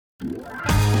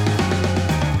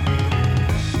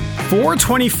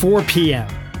4:24 p.m.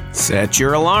 Set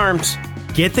your alarms.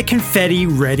 Get the confetti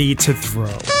ready to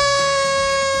throw.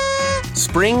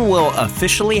 Spring will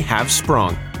officially have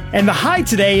sprung. And the high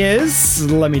today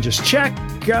is, let me just check,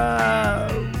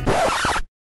 the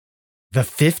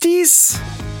 50s?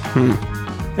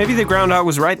 Maybe the groundhog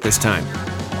was right this time.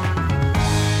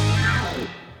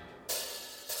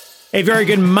 A very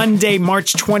good Monday,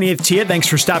 March 20th to you. Thanks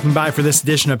for stopping by for this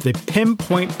edition of the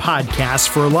Pinpoint Podcast.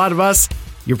 For a lot of us,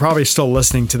 you're probably still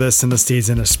listening to this in the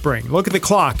season of spring. Look at the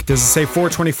clock. Does it say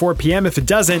 4:24 p.m.? If it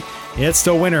doesn't, it's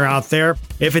still winter out there.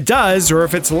 If it does, or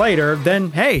if it's later,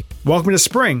 then hey, welcome to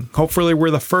spring. Hopefully we're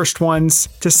the first ones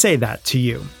to say that to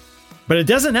you. But it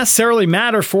doesn't necessarily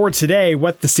matter for today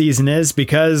what the season is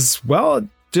because, well, it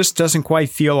just doesn't quite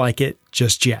feel like it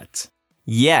just yet.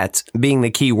 Yet being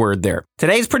the key word there.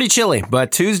 Today's pretty chilly,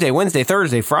 but Tuesday, Wednesday,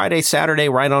 Thursday, Friday, Saturday,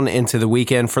 right on into the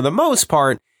weekend, for the most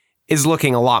part, is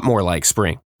looking a lot more like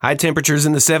spring. High temperatures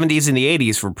in the 70s and the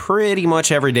 80s for pretty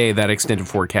much every day of that extended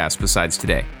forecast besides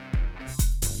today.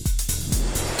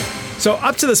 So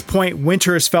up to this point,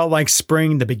 winter has felt like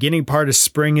spring. The beginning part of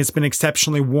spring has been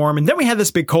exceptionally warm. And then we had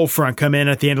this big cold front come in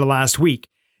at the end of last week.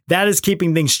 That is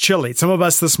keeping things chilly. Some of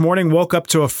us this morning woke up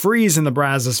to a freeze in the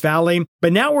Brazos Valley,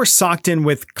 but now we're socked in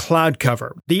with cloud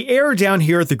cover. The air down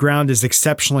here at the ground is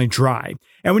exceptionally dry.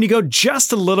 And when you go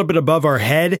just a little bit above our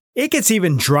head, it gets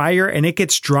even drier and it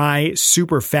gets dry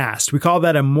super fast. We call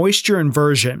that a moisture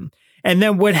inversion. And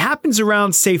then what happens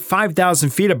around, say, 5,000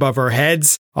 feet above our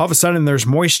heads, all of a sudden there's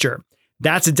moisture.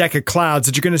 That's a deck of clouds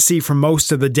that you're going to see for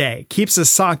most of the day. Keeps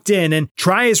us socked in, and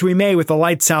try as we may with a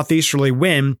light southeasterly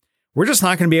wind, we're just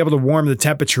not going to be able to warm the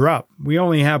temperature up. We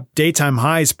only have daytime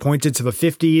highs pointed to the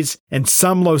 50s and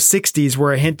some low 60s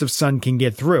where a hint of sun can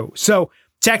get through. So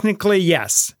technically,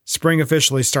 yes, spring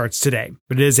officially starts today,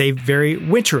 but it is a very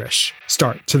winterish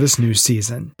start to this new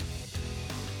season.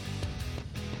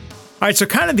 All right, so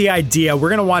kind of the idea, we're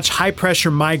going to watch high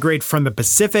pressure migrate from the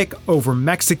Pacific over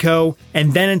Mexico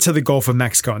and then into the Gulf of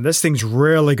Mexico. And this thing's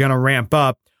really going to ramp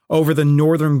up over the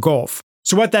northern Gulf.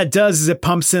 So what that does is it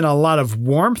pumps in a lot of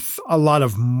warmth, a lot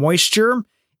of moisture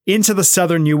into the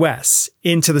southern U.S.,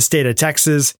 into the state of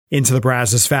Texas, into the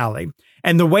Brazos Valley.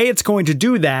 And the way it's going to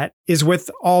do that is with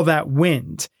all that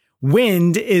wind.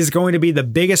 Wind is going to be the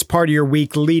biggest part of your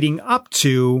week leading up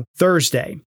to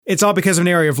Thursday. It's all because of an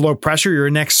area of low pressure. Your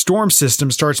next storm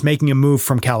system starts making a move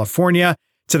from California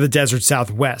to the desert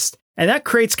Southwest. And that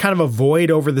creates kind of a void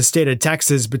over the state of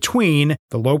Texas between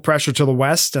the low pressure to the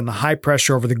west and the high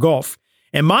pressure over the Gulf.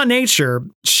 And Ma Nature,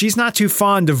 she's not too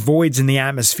fond of voids in the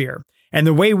atmosphere. And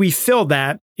the way we fill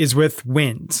that is with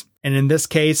wind. And in this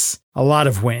case, a lot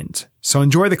of wind. So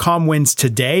enjoy the calm winds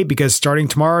today because starting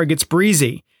tomorrow it gets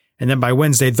breezy. And then by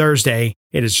Wednesday, Thursday,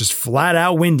 it is just flat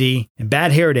out windy and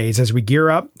bad hair days as we gear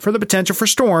up for the potential for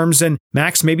storms and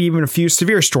max maybe even a few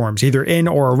severe storms either in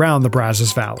or around the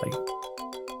Brazos Valley.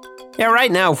 Yeah,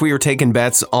 right now, if we were taking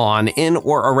bets on in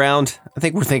or around, I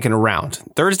think we're thinking around.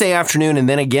 Thursday afternoon and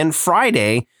then again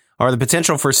Friday are the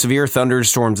potential for severe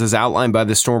thunderstorms as outlined by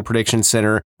the Storm Prediction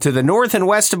Center to the north and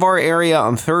west of our area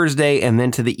on Thursday and then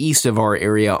to the east of our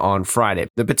area on Friday.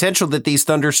 The potential that these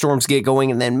thunderstorms get going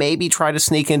and then maybe try to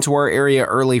sneak into our area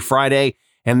early Friday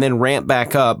and then ramp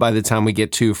back up by the time we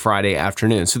get to Friday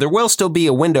afternoon. So there will still be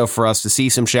a window for us to see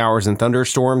some showers and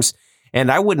thunderstorms. And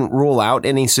I wouldn't rule out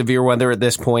any severe weather at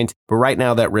this point, but right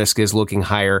now that risk is looking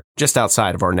higher just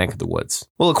outside of our neck of the woods.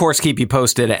 We'll, of course, keep you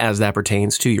posted as that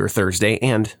pertains to your Thursday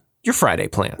and your Friday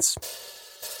plans.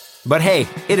 But hey,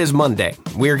 it is Monday.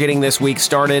 We're getting this week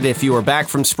started. If you are back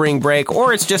from spring break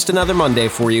or it's just another Monday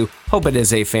for you, hope it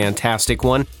is a fantastic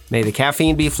one. May the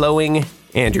caffeine be flowing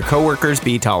and your coworkers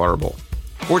be tolerable.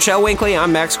 For Chell Winkley,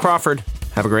 I'm Max Crawford.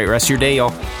 Have a great rest of your day,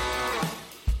 y'all.